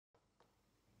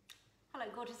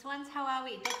Hello gorgeous ones, how are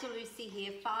we? Dr. Lucy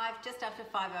here, just after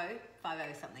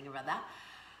 5:00 something or other.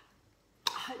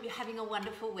 I hope you're having a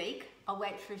wonderful week. I'll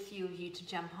wait for a few of you to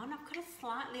jump on.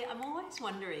 I'm always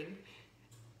wondering,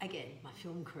 again, my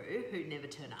film crew who never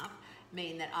turn up,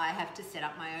 mean that I have to set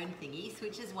up my own thingies,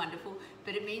 which is wonderful,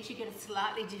 but it means you get a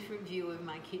slightly different view of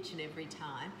my kitchen every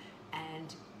time.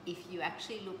 And if you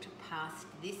actually looked past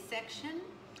this section,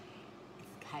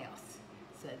 it's chaos.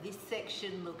 So this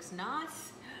section looks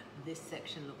nice, this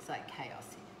section looks like chaos.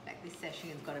 In fact, this section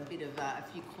has got a bit of a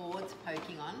few cords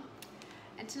poking on.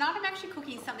 And tonight I'm actually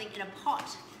cooking something in a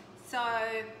pot. So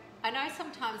I know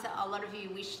sometimes a lot of you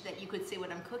wish that you could see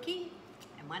what I'm cooking,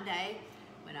 and one day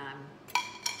when I'm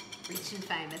rich and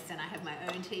famous and I have my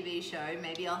own TV show,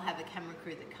 maybe I'll have a camera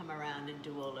crew that come around and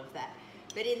do all of that.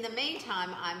 But in the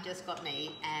meantime, I've just got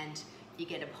me, and you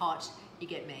get a pot, you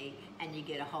get me, and you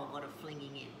get a whole lot of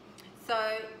flinging in.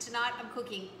 So tonight I'm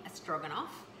cooking a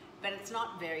stroganoff, but it's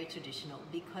not very traditional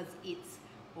because it's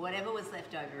whatever was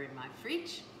left over in my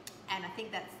fridge, and I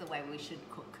think that's the way we should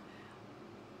cook.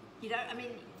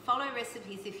 Follow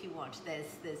recipes if you want.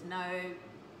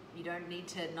 You don't need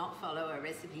to not follow a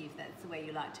recipe if that's the way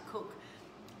you like to cook.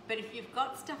 But if you've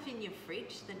got stuff in your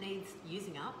fridge that needs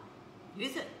using up,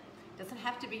 use it. It doesn't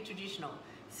have to be traditional.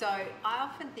 So I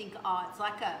often think, it's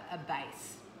like a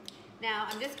base. Now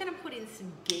I'm just going to put in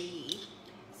some ghee.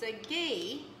 So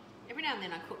ghee, every now and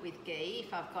then I cook with ghee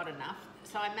if I've got enough.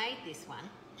 So I made this one.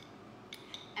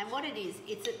 And what it is,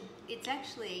 it's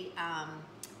actually,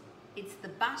 it's the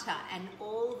butter, and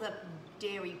all the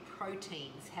dairy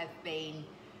proteins have been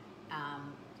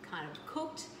kind of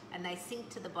cooked, and they sink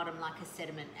to the bottom like a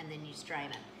sediment, and then you strain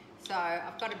it. So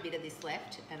I've got a bit of this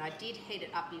left, and I did heat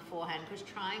it up beforehand because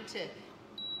trying to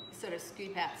sort of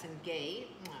scoop out some ghee.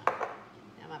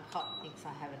 Now my pot thinks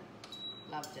I haven't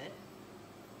loved it.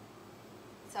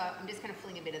 So I'm just going to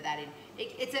fling a bit of that in.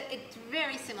 It's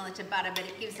very similar to butter, but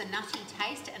it gives a nutty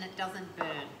taste and it doesn't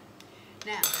burn.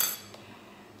 Now,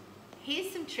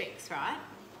 here's some tricks, right?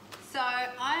 So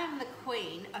I am the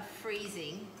queen of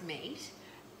freezing meat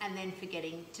and then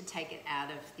forgetting to take it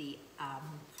out of the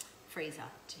freezer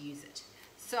to use it.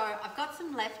 So I've got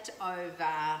some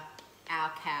leftover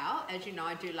Our Cow. As you know,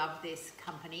 I do love this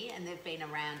company, and they've been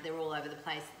around. They're all over the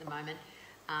place at the moment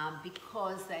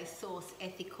because they source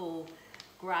ethical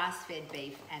grass-fed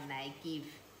beef, and they give,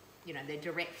 they're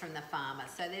direct from the farmer.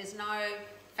 So there's no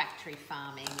factory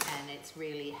farming, and it's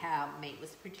really how meat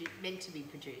was meant to be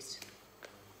produced.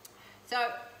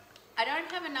 So I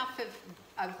don't have enough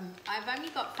I've only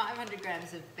got 500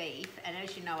 grams of beef, and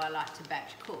as you know, I like to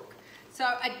batch cook. So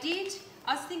I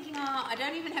was thinking, I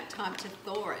don't even have time to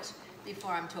thaw it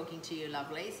before I'm talking to you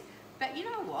lovelies. But you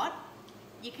know what?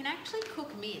 You can actually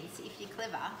cook mince if you're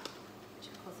clever, which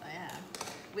of course I am,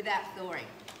 without thawing.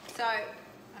 So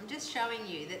I'm just showing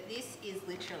you that this is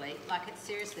literally,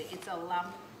 it's a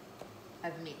lump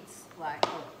of mince.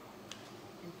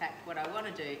 In fact, what I want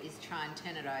to do is try and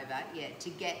turn it over,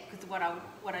 because what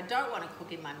I don't want to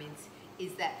cook in my mince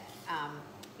is that,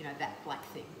 that black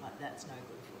thing. That's no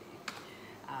good for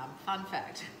you. Fun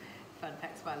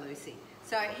facts by Lucy.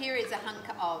 So here is a hunk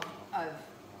of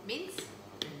mince,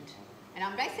 and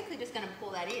I'm basically just going to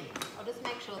pour that in. I'll just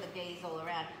make sure the ghee is all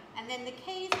around. And then the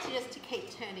key is just to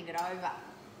keep turning it over.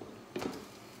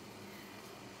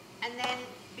 And then,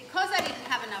 because I didn't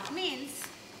have enough mince,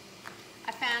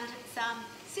 I found some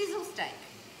sizzle steak.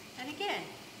 And again,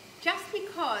 just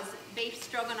because beef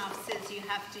stroganoff says you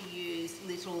have to use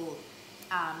little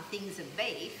things of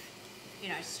beef,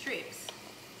 strips,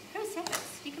 who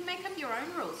says? You can make up your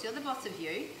own rules. You're the boss of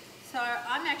you. So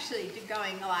I'm actually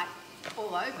going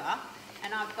all over,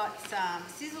 and I've got some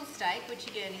sizzle steak, which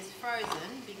again is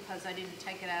frozen because I didn't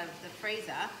take it out of the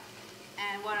freezer.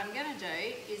 And what I'm going to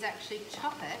do is actually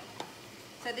chop it.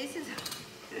 So this is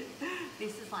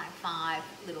like 5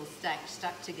 little steaks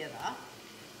stuck together,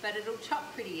 but it'll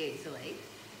chop pretty easily,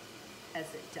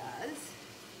 as it does.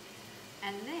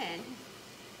 And then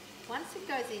once it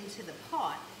goes into the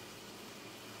pot,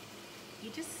 you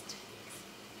just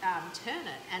turn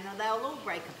it, and they'll all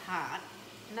break apart,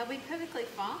 and they'll be perfectly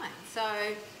fine.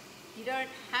 So you don't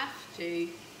have to,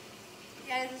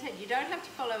 as I said, you don't have to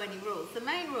follow any rules. The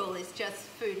main rule is just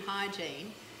food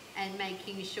hygiene and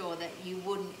making sure that you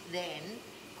wouldn't then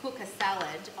cook a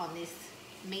salad on this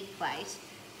meat plate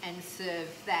and serve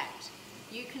that.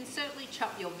 You can certainly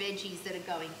chop your veggies that are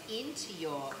going into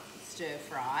your stir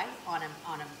fry on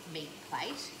a meat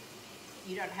plate.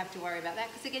 You don't have to worry about that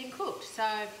because they're getting cooked. So,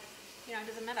 it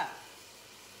doesn't matter.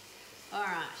 All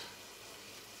right.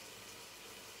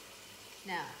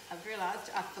 Now, I've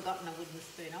realised I've forgotten a wooden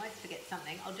spoon. I always forget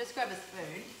something. I'll just grab a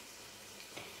spoon.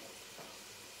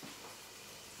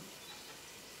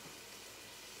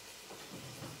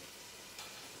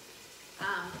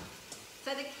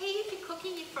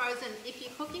 frozen, if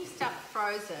you're cooking stuff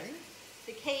frozen,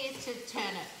 the key is to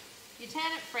turn it. You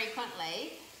turn it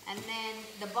frequently, and then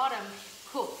the bottom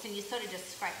cooks, and you sort of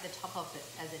just scrape the top off it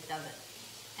as it does it.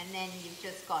 And then you've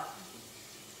just got,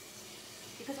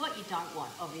 because what you don't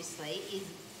want, obviously, is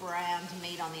browned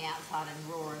meat on the outside and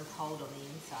raw and cold on the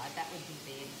inside. That wouldn't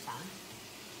be any fun.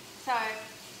 So,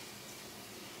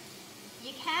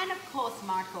 you can, of course,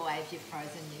 microwave your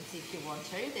frozen mince if you want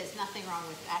to. There's nothing wrong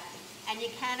with that. And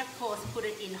you can, of course, put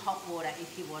it in hot water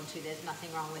if you want to. There's nothing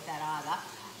wrong with that either.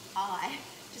 I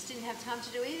just didn't have time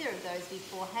to do either of those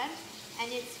beforehand.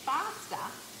 And it's faster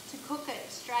to cook it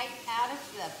straight out of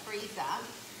the freezer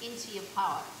into your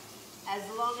pot, as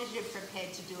long as you're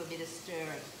prepared to do a bit of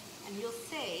stirring. And you'll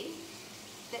see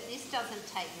that this doesn't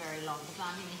take very long, because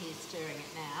I'm in here stirring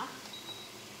it now.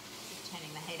 Just turning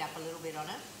the heat up a little bit on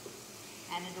it,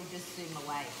 and it'll just zoom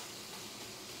away.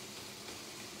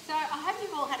 So I hope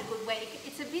you've all had a good week.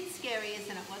 It's a bit scary,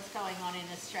 isn't it, what's going on in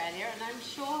Australia? And I'm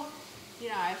sure, you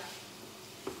know,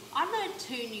 I learned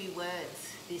 2 new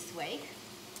words this week,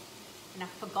 and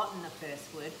I've forgotten the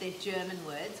first word. They're German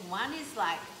words. One is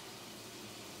like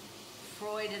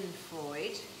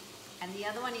Freudenfreud, and the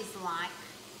other one is like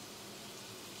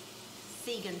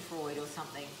Siegenfreud or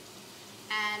something.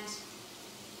 And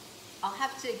I'll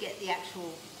have to get the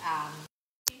actual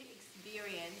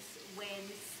experience when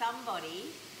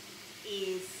somebody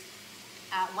is,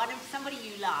 somebody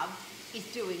you love is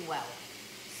doing well.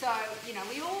 So, you know,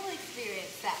 we all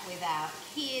experience that with our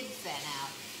kids and our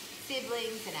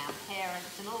siblings and our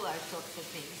parents and all those sorts of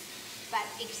things. But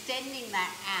extending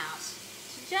that out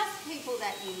to just people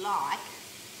that you like,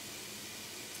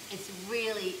 it's a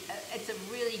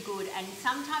really good, and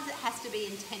sometimes it has to be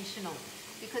intentional,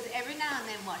 because every now and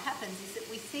then what happens is that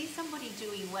we see somebody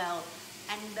doing well,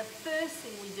 and the first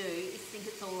thing we do is think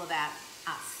it's all about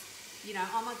us. You know,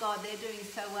 oh my God, they're doing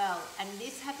so well. And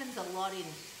this happens a lot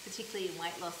particularly in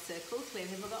weight loss circles, where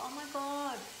people go, oh my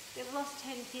God, they've lost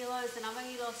 10 kilos and I've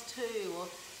only lost 2, or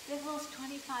they've lost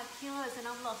 25 kilos and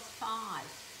I've lost 5.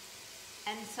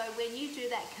 And so when you do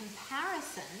that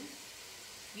comparison,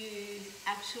 you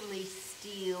actually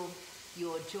steal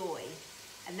your joy.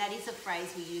 And that is a phrase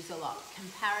we use a lot.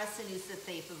 Comparison is the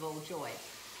thief of all joy.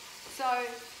 So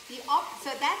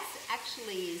that's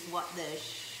actually is what the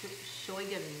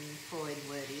Schadenfreude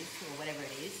word is, or whatever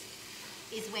it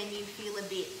is when you feel a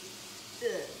bit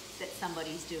that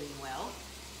somebody's doing well.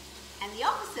 And the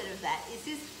opposite of that is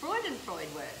this Freudenfreud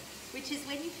word, which is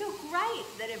when you feel great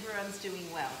that everyone's doing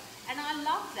well. And I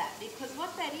love that, because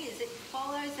what that is, it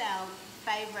follows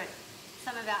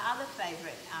some of our other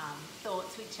favourite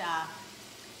thoughts, which are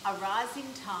a rising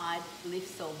tide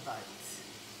lifts all boats.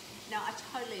 Now, I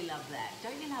totally love that.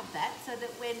 Don't you love that? So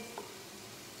that when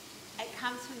it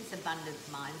comes from this abundance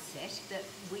mindset, that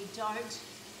we don't,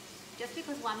 just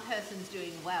because one person's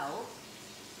doing well,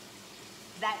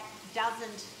 that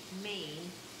doesn't mean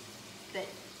that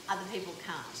other people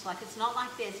can't. Like, it's not like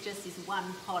there's just this one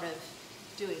pot of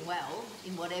doing well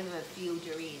in whatever field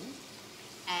you're in,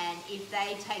 and if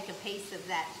they take a piece of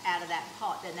that out of that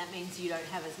pot, then that means you don't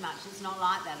have as much. It's not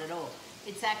like that at all.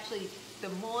 It's actually, the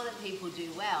more that people do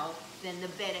well, then the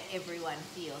better everyone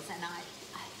feels. And I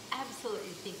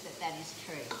absolutely think that that is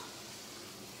true.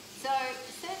 So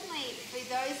certainly for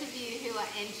those of you who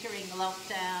are entering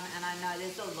lockdown, and I know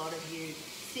there's a lot of you,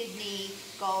 Sydney,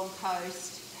 Gold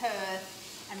Coast, Perth,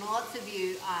 and lots of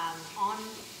you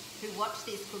who watch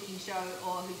this cooking show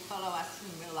or who follow us from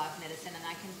Real Life Medicine, and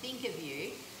I can think of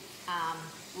you,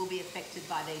 will be affected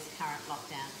by these current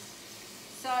lockdowns.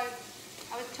 So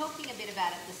I was talking a bit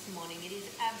about it this morning. It is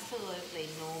absolutely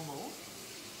normal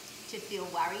to feel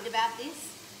worried about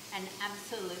this, and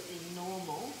absolutely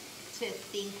normal to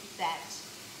think that,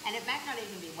 and it might not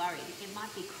even be worried, it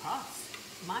might be cross,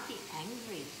 it might be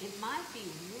angry, it might be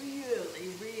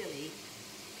really, really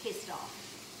pissed off.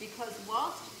 Because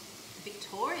whilst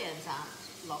Victorians aren't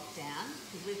locked down,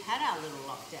 because we've had our little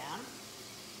lockdown,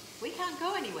 we can't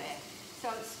go anywhere. So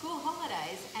it's school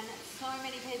holidays, and so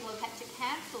many people have had to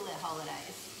cancel their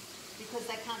holidays because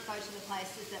they can't go to the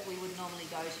places that we would normally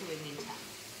go to in winter.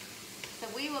 So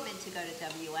we were meant to go to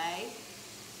WA,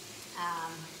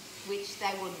 which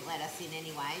they wouldn't let us in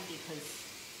anyway,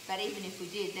 but even if we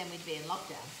did, then we'd be in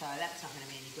lockdown, so that's not going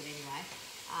to be any good anyway.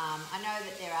 I know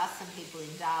that there are some people in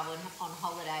Darwin on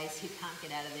holidays who can't get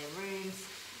out of their rooms,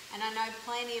 and I know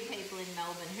plenty of people in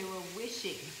Melbourne who are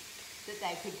wishing that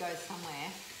they could go somewhere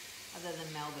other than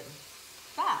Melbourne.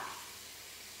 But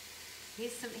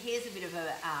here's a bit of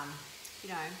a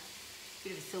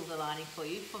bit of a silver lining for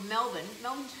you. For Melbourne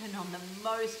turned on the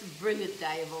most brilliant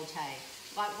day of all day.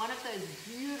 Like one of those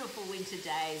beautiful winter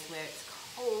days where it's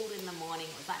cold in the morning.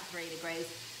 It was like 3 degrees.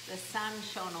 The sun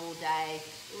shone all day.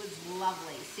 It was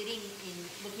lovely.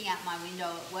 Looking out my window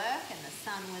at work, and the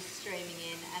sun was streaming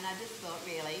in, and I just thought,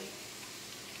 really,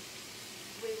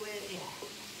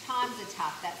 times are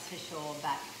tough, that's for sure,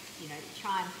 but you know,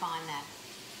 try and find that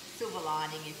silver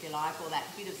lining, if you like, or that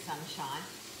bit of sunshine,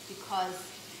 because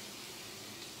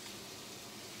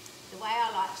the way I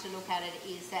like to look at it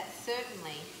is that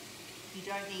certainly you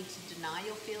don't need to deny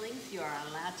your feelings. You are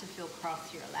allowed to feel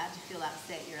cross, you're allowed to feel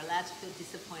upset, you're allowed to feel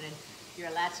disappointed, you're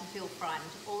allowed to feel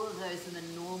frightened. All of those are the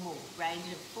normal range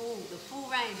of the full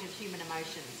range of human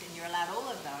emotions, and you're allowed all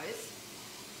of those.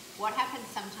 What happens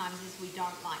sometimes is we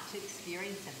don't like to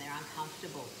experience them, they're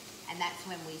uncomfortable, and that's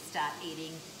when we start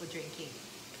eating or drinking.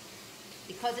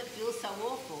 Because it feels so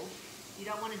awful, you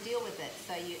don't want to deal with it,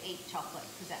 so you eat chocolate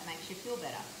because that makes you feel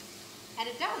better.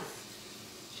 And it does,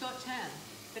 short term,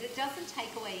 but it doesn't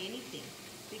take away anything,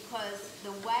 because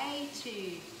the way to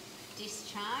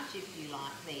discharge, if you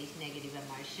like, these negative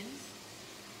emotions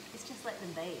is just let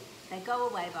them be. They go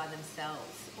away by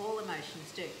themselves. All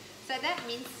emotions do. So that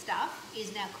minced stuff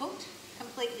is now cooked,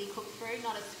 completely cooked through,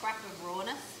 not a scrap of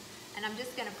rawness. And I'm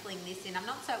just going to fling this in. I'm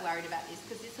not so worried about this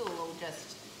because this will all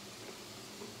just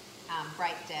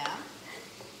break down.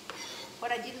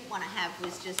 What I didn't want to have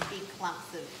was just big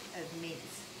clumps of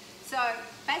mince. So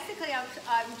basically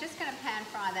I'm just going to pan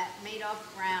fry that meat off,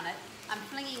 brown it. I'm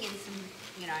flinging in some,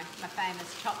 you know, my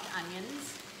famous chopped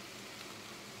onions.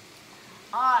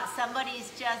 Oh, somebody's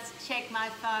just checked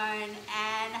my phone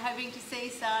and hoping to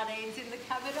see sardines in the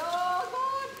cupboard. Oh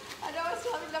God, I know I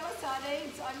still haven't done my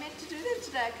sardines. I meant to do them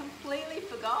today, I completely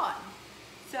forgot.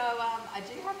 So I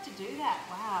do have to do that.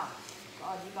 Wow,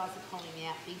 God, you guys are calling me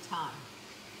out big time.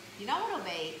 You know what it'll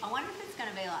be? I wonder if it's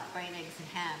going to be like green eggs and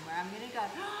ham, where I'm going to go,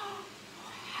 oh,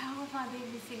 how have I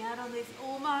been missing out on this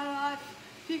all my life?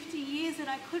 50 years and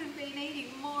I could have been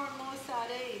eating more and more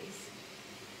sardines.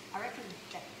 I reckon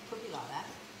that could be like that.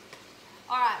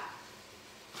 All right.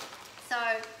 So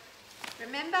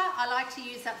remember, I like to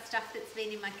use up stuff that's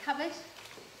been in my cupboard.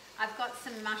 I've got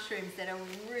some mushrooms that are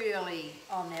really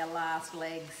on their last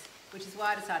legs, which is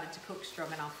why I decided to cook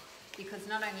stroganoff, because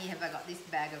not only have I got this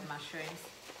bag of mushrooms,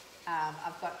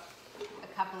 I've got a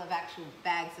couple of actual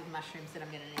bags of mushrooms that I'm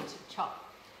going to need to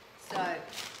chop. So,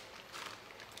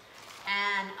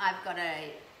 and I've got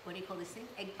a, what do you call this thing?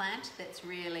 Eggplant that's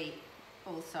really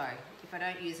also, if I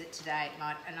don't use it today, it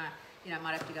might, and I, you know,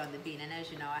 might have to go in the bin. And as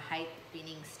you know, I hate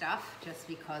binning stuff just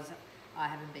because I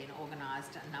haven't been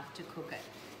organised enough to cook it.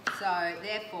 So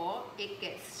therefore, it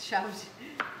gets shoved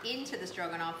into the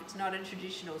stroganoff. It's not a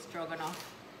traditional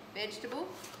stroganoff vegetable,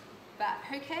 but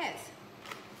who cares?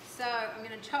 So I'm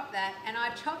going to chop that, and I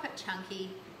chop it chunky.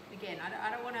 Again,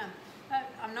 I don't want to,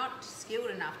 I'm not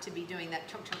skilled enough to be doing that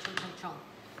chonk, chonk, chonk, chonk, chonk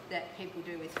that people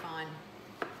do with fine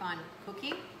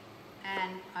cooking,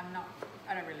 and I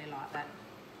don't really like that.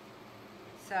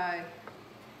 So,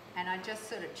 and I just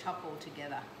sort of chop all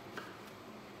together.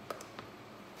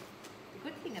 The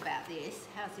good thing about this,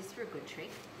 how's this for a good trick?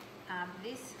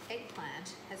 This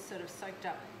eggplant has sort of soaked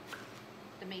up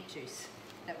the meat juice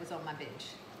that was on my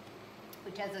bench.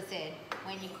 Which, as I said,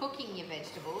 when you're cooking your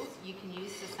vegetables, you can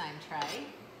use the same tray.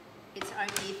 It's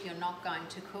only if you're not going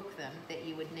to cook them that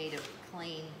you would need a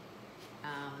clean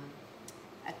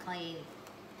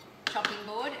chopping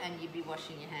board, and you'd be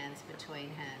washing your hands between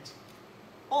hand.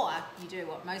 Or you do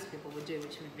what most people would do,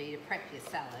 which would be to prep your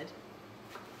salad,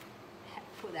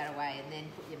 put that away, and then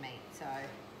put your meat. So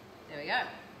there we go.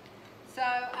 So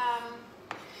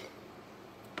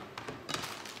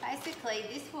basically,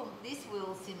 this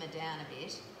will simmer down a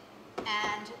bit,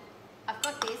 and I've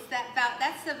got this.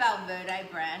 That's the Valverde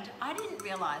brand. I didn't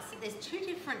realise that there's two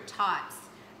different types,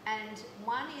 and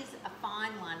one is a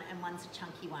fine one and one's a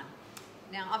chunky one.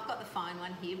 Now I've got the fine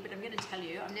one here, but I'm going to tell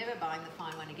you, I'm never buying the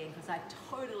fine one again because I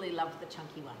totally love the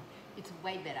chunky one. It's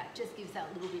way better. It just gives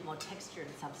that little bit more texture and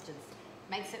substance.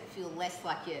 Makes it feel less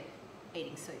like you're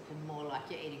eating soup and more like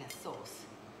you're eating a sauce.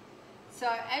 So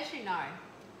as you know,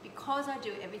 because I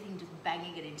do everything just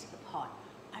banging it into the pot,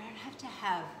 I don't have to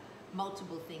have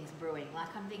multiple things brewing.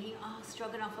 Like I'm thinking, oh,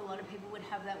 stroganoff, a lot of people would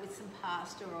have that with some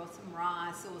pasta or some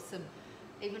rice or some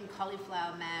even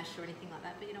cauliflower mash or anything like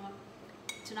that. But you know what?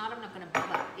 Tonight I'm not going to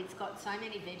bother. It's got so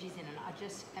many veggies in it. I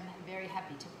just am very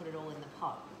happy to put it all in the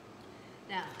pot.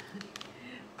 Now,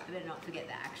 I better not forget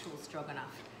the actual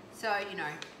stroganoff. So, you know,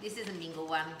 this is a mingle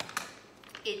one.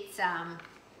 It's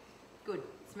good.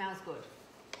 It smells good.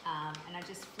 And I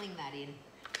just fling that in.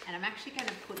 And I'm actually going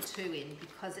to put 2 in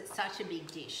because it's such a big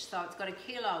dish. So it's got 1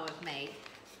 kilo of meat,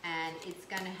 and it's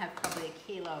going to have probably 1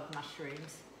 kilo of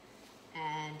mushrooms,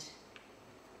 and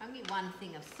only 1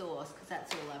 thing of sauce because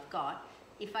that's all I've got.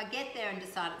 if I get there and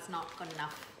decide it's not got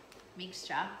enough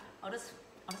mixture, I'll just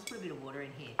put a bit of water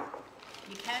in here.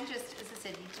 You can just, as I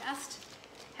said, you just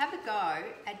have a go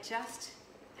at just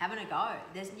having a go.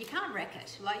 You can't wreck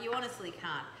it, like you honestly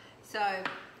can't. So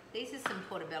these are some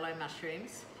portobello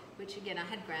mushrooms, which again, I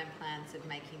had grand plans of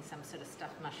making some sort of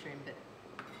stuffed mushroom, but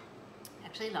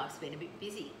actually life's been a bit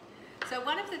busy. So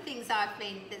one of the things that's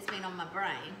been on my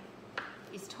brain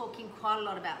is talking quite a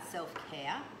lot about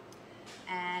self-care.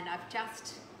 And I've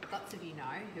just, lots of you know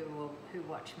who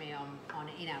watch me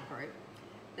in our group,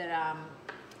 that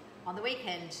on the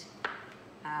weekend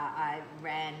I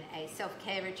ran a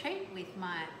self-care retreat with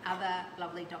my other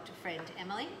lovely doctor friend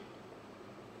Emily,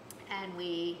 and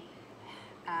we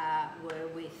were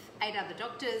with 8 other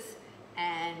doctors.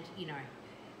 And you know,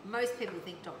 most people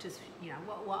think doctors, you know,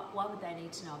 why would they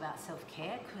need to know about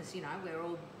self-care? Because you know, we're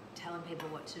all telling people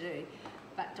what to do.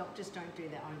 But doctors don't do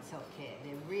their own self-care.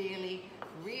 They're really,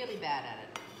 really bad at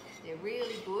it. They're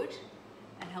really good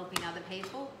at helping other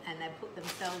people, and they put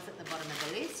themselves at the bottom of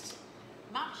the list,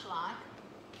 much like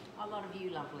a lot of you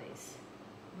lovelies.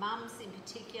 Mums in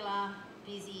particular,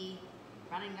 busy,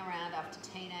 running around after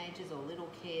teenagers or little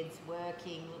kids,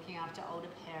 working, looking after older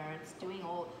parents, doing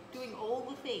all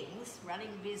the things,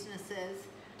 running businesses,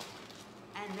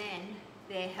 and then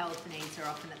their health needs are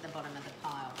often at the bottom of the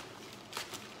pile.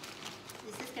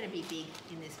 This is going to be big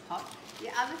in this pot. The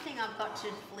other thing I've got to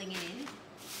fling in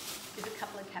is a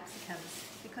couple of capsicums,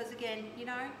 because again, you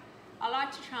know, I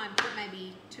like to try and put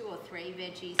maybe 2 or 3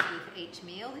 veggies with each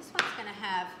meal. This one's going to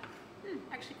have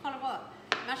actually quite a lot.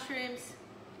 Mushrooms,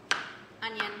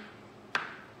 onion,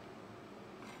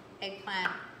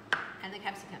 eggplant, and the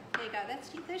capsicum. There you go,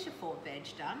 there's your 4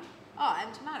 veg done. Oh,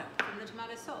 and tomato from the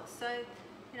tomato sauce. So,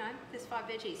 you know, there's 5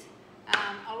 veggies,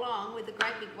 along with a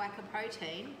great big whack of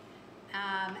protein.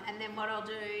 And then what I'll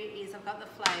do is I've got the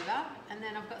flavour, and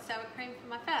then I've got sour cream for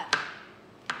my fat.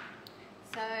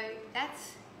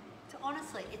 So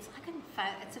honestly, it's like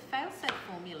it's a fail-safe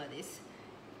formula, this.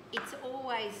 It's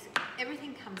always,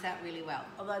 everything comes out really well.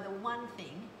 Although the one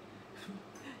thing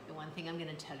I'm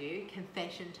going to tell you,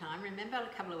 confession time. Remember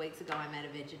a couple of weeks ago I made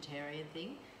a vegetarian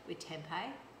thing with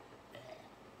tempeh?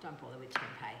 Don't bother with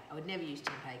tempeh. I would never use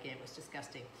tempeh again, it was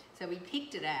disgusting. So we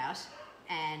picked it out,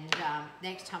 and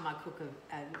next time I cook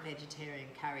a vegetarian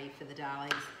curry for the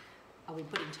darlings, I'll be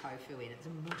putting tofu in. It's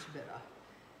much better.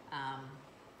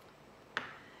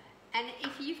 And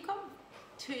if you've got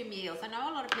 2 meals, I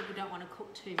know a lot of people don't want to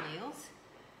cook 2 meals,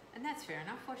 and that's fair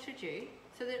enough, why should you?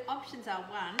 So the options are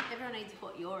 1, everyone eats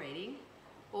what you're eating,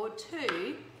 or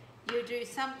 2, you do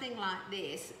something like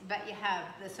this, but you have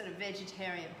the sort of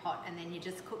vegetarian pot, and then you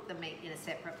just cook the meat in a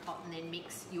separate pot and then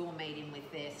mix your meat in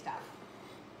with their stuff.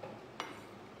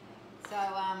 So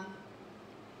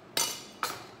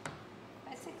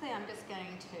basically I'm just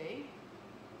going to,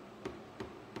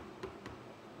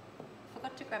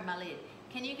 forgot to grab my lid.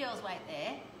 Can you girls wait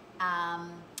there?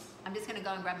 I'm just going to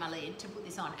go and grab my lid to put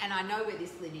this on, and I know where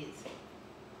this lid is.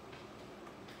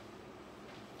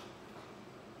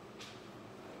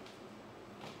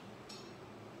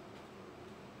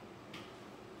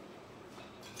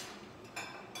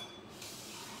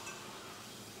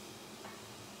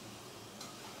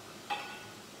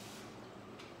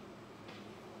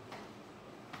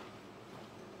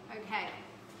 Okay,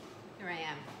 here I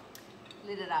am,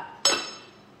 lit it up.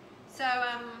 So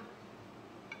I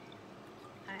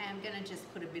am going to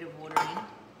just put a bit of water in,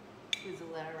 drizzle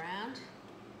that around.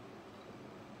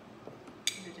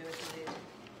 What to do with the lid?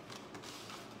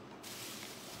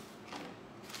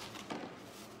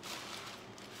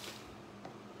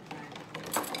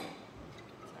 It's all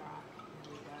right,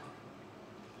 there we go.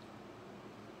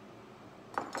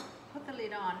 Put the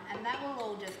lid on, and that will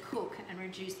all just cook and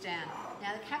reduce down.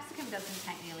 Now the capsicum doesn't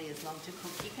take nearly as long to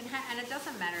cook. You can and it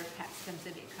doesn't matter if capsicum's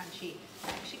a bit crunchy.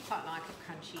 I actually quite like it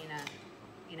crunchy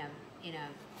in a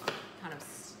kind of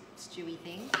stewy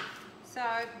thing. So,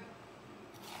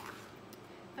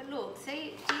 but look,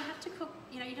 see, do you have to cook?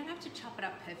 You know, you don't have to chop it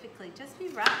up perfectly. Just be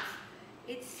rough.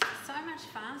 It's so much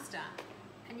faster,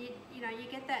 and you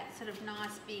get that sort of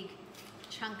nice big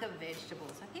chunk of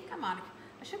vegetables. I think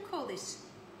I should call this.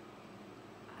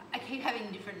 I keep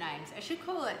having different names. I should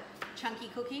call it chunky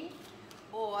cooking,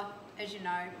 or, as you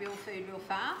know, real food, real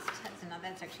fast.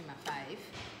 That's actually my fave.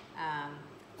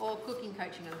 Or cooking,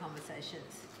 coaching, and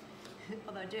conversations.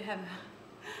 Although I do have,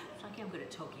 it's like I'm good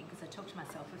at talking because I talk to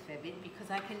myself a fair bit,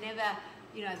 because I can never,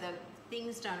 you know, the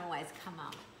things don't always come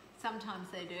up. Sometimes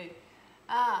they do.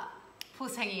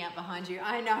 Puss hanging out behind you.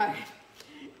 I know.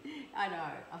 I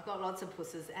know. I've got lots of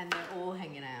pusses and they're all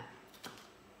hanging out.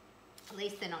 At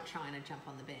least they're not trying to jump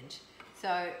on the bench.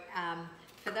 So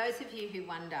for those of you who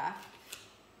wonder,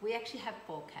 We actually have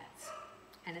 4 cats,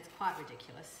 and it's quite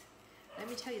ridiculous. Let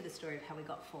me tell you the story of how we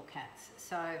got 4 cats.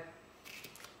 So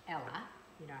Ella,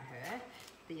 you know her,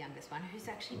 the youngest one, who's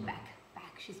actually back.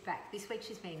 She's back. This week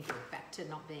she's been good, back to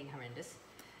not being horrendous.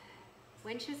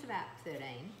 When she was about 13,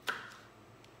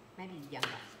 maybe younger,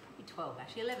 probably 12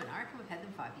 actually, 11, I reckon we've had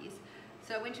them 5 years.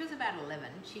 So when she was about 11,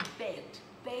 she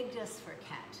begged us for a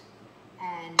cat.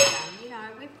 And, you know,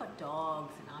 we've got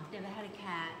dogs and I've never had a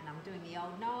cat and I'm doing the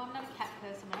old, no, I'm not a cat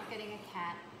person, we're not getting a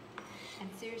cat. And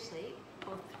seriously,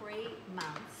 for 3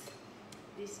 months,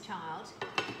 this child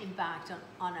embarked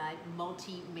on a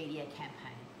multimedia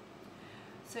campaign.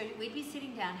 So we'd be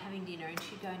sitting down having dinner and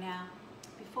she'd go, now,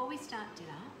 before we start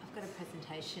dinner, I've got a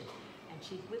presentation. And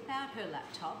she'd whip out her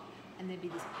laptop and there'd be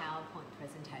this PowerPoint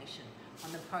presentation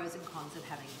on the pros and cons of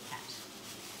having a cat.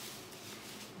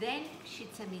 Then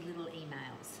she'd send me little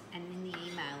emails, and in the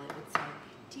email it would say,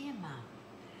 dear Mum,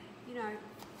 you know,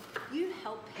 you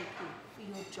help people for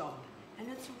your job and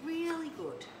it's really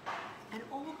good. And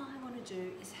all I want to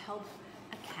do is help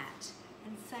a cat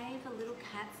and save a little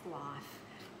cat's life.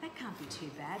 That can't be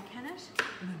too bad, can it?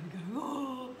 And then we go,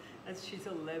 oh, as she's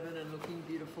 11 and looking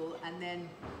beautiful. And then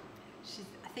she's,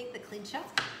 I think the clincher,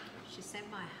 she sent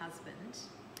my husband.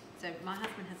 So my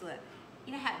husband has a,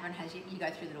 you know how everyone has, you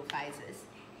go through little phases.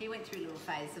 He went through a little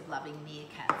phase of loving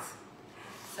meerkats.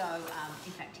 So,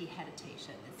 in fact, he had a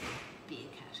t-shirt that said beer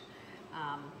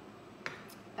cat.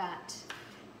 But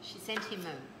she sent him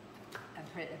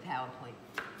a PowerPoint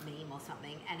meme or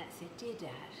something, and it said, dear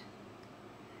Dad,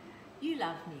 you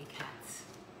love meerkats,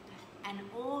 and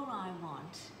all I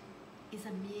want is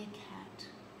a meerkat.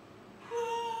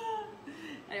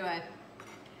 Anyway,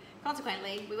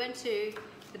 consequently, we went to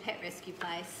the pet rescue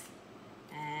place,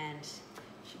 and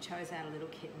she chose out a little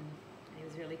kitten. He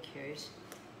was really cute.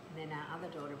 And then our other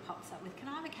daughter pops up with, can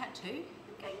I have a cat too?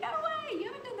 I'm going, no way, you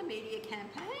haven't done the media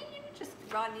campaign. You're just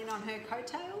riding in on her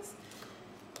coattails.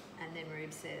 And then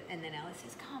Rube said, and then Alice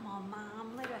says, come on,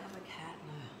 Mum, let her have a cat.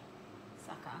 No,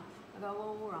 sucker. I go,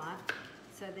 well, all right.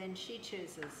 So then she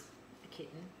chooses a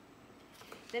kitten.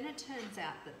 Then it turns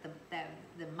out that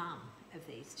the mum of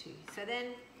these two. So then,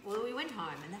 well, we went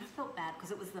home and then I felt bad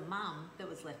because it was the mum that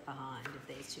was left behind of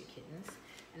these 2 kittens.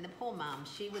 And the poor mum,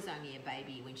 she was only a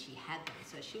baby when she had them.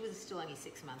 So she was still only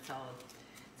 6 months old.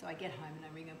 So I get home and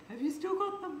I ring up, have you still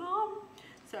got the mum?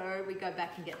 So we go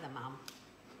back and get the mum.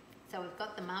 So we've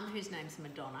got the mum whose name's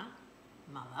Madonna,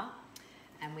 mother.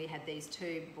 And we had these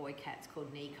 2 boy cats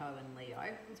called Nico and Leo.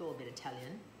 It was all a bit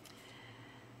Italian.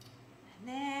 And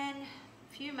then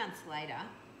a few months later,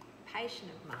 a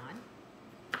patient of mine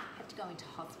had to go into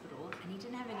hospital and he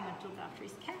didn't have anyone to look after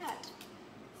his cat.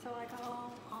 So I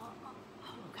go, I'll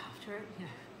look after it, you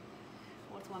know,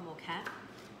 what's one more cat?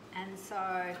 And so,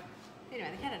 anyway,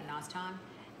 the cat had a nice time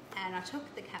and I took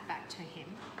the cat back to him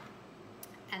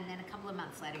and then a couple of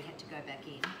months later he had to go back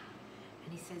in and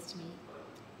he says to me,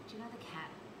 do you know the cat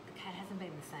hasn't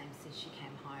been the same since she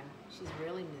came home. She's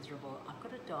really miserable. I've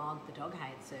got a dog, the dog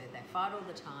hates her, they fight all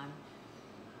the time.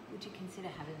 Would you consider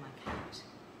having my cat?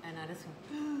 And I just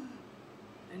went,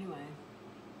 anyway,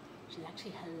 she's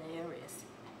actually hilarious.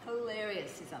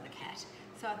 Hilarious, this other cat.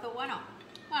 So I thought, why not?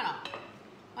 Why not?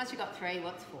 Once you've got 3,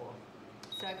 what's 4?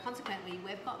 So consequently,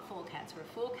 we've got 4 cats. We're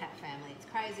a 4-cat family. It's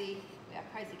crazy. We are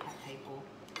crazy cat people.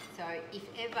 So if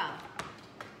ever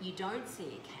you don't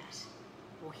see a cat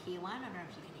or hear one, I don't know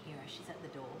if you can hear her, she's at the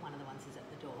door, one of the ones is at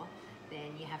the door,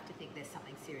 then you have to think there's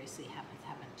something seriously happened.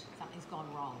 Something's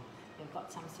gone wrong. They've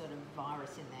got some sort of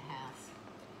virus in their house.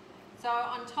 So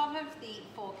on top of the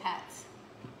 4 cats,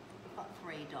 we've got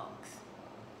 3 dogs.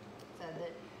 So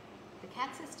the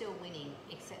cats are still winning,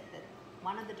 except that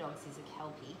one of the dogs is a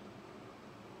Kelpie.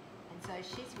 And so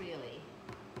she's really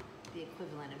the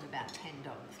equivalent of about 10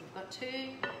 dogs. We've got 2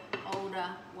 older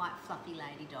white fluffy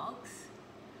lady dogs,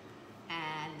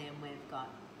 and then we've got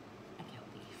a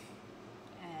Kelpie.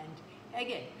 And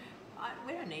again,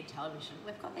 we don't need television.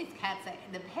 We've got these cats,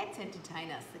 the pets entertain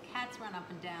us. The cats run up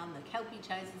and down, the Kelpie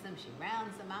chases them, she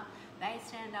rounds them up, they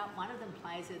stand up, one of them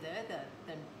plays with her,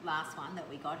 the last one that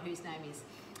we got, whose name is,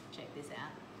 check this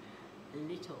out,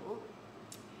 Little,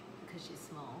 because she's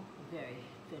small, very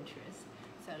adventurous.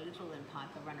 So Little and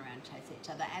Piper run around and chase each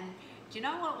other. And do you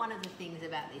know what one of the things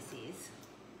about this is?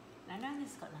 And I know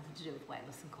this has got nothing to do with weight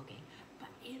loss and cooking, but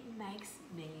it makes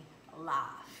me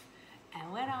laugh.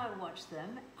 And when I watch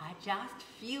them, I just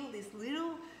feel this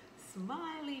little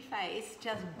smiley face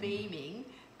just beaming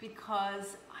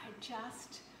because I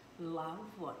just love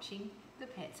watching the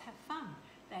pets have fun.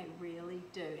 They really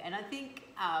do. And I think,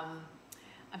 I'm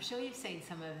sure you've seen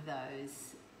some of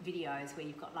those videos where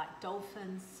you've got like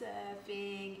dolphins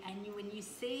surfing, and when you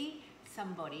see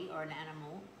somebody or an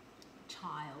animal,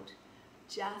 child,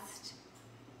 just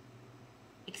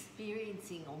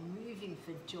experiencing or moving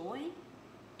for joy,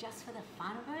 just for the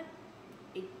fun of it,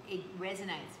 it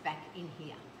resonates back in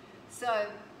here. So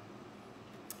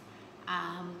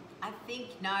I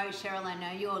think, no, Cheryl, I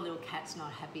know your little cat's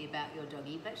not happy about your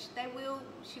doggy, but they will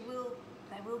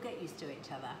get used to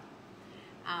each other.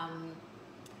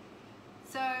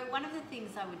 So one of the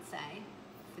things I would say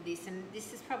for this, and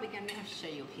this is probably going to have to show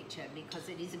you a picture because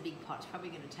it is a big pot, it's probably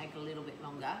going to take a little bit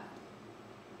longer,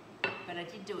 but I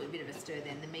did do a bit of a stir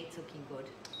then, the meat's looking good,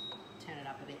 turn it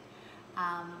up a bit.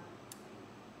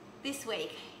 This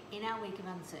week, in our week of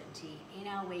uncertainty, in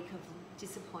our week of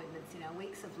disappointments, in our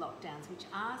weeks of lockdowns, which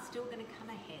are still going to come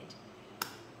ahead,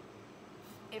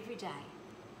 every day,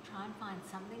 try and find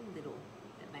something little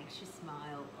that makes you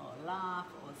smile or laugh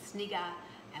or snigger,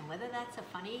 and whether that's a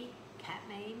funny cat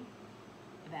meme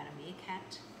about a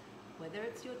meerkat, whether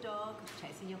it's your dog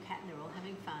chasing your cat and they're all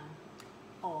having fun,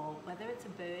 or whether it's a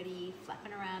birdie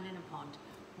flapping around in a pond,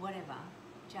 whatever,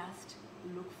 just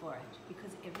look for it,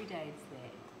 because every day it's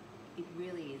there. It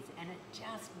really is, and it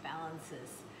just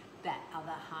balances that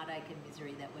other heartache and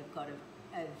misery that we've got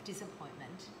of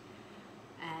disappointment,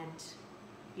 and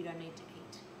you don't need to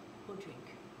eat or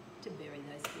drink to bury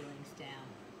those feelings down.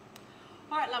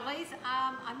 All right, lovelies,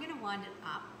 I'm going to wind it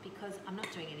up because I'm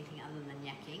not doing anything other than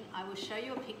yakking. I will show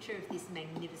you a picture of this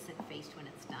magnificent feast when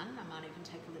it's done. I might even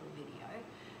take a little video,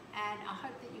 and I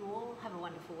hope that you all have a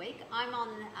wonderful week. I'm on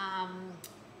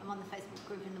the Facebook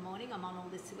group in the morning. I'm on all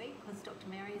this week because Dr.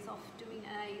 Mary is off doing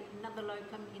another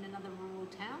locum in another rural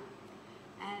town,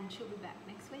 and she'll be back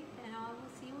next week, and I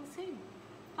will see you all soon.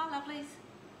 Bye, lovelies.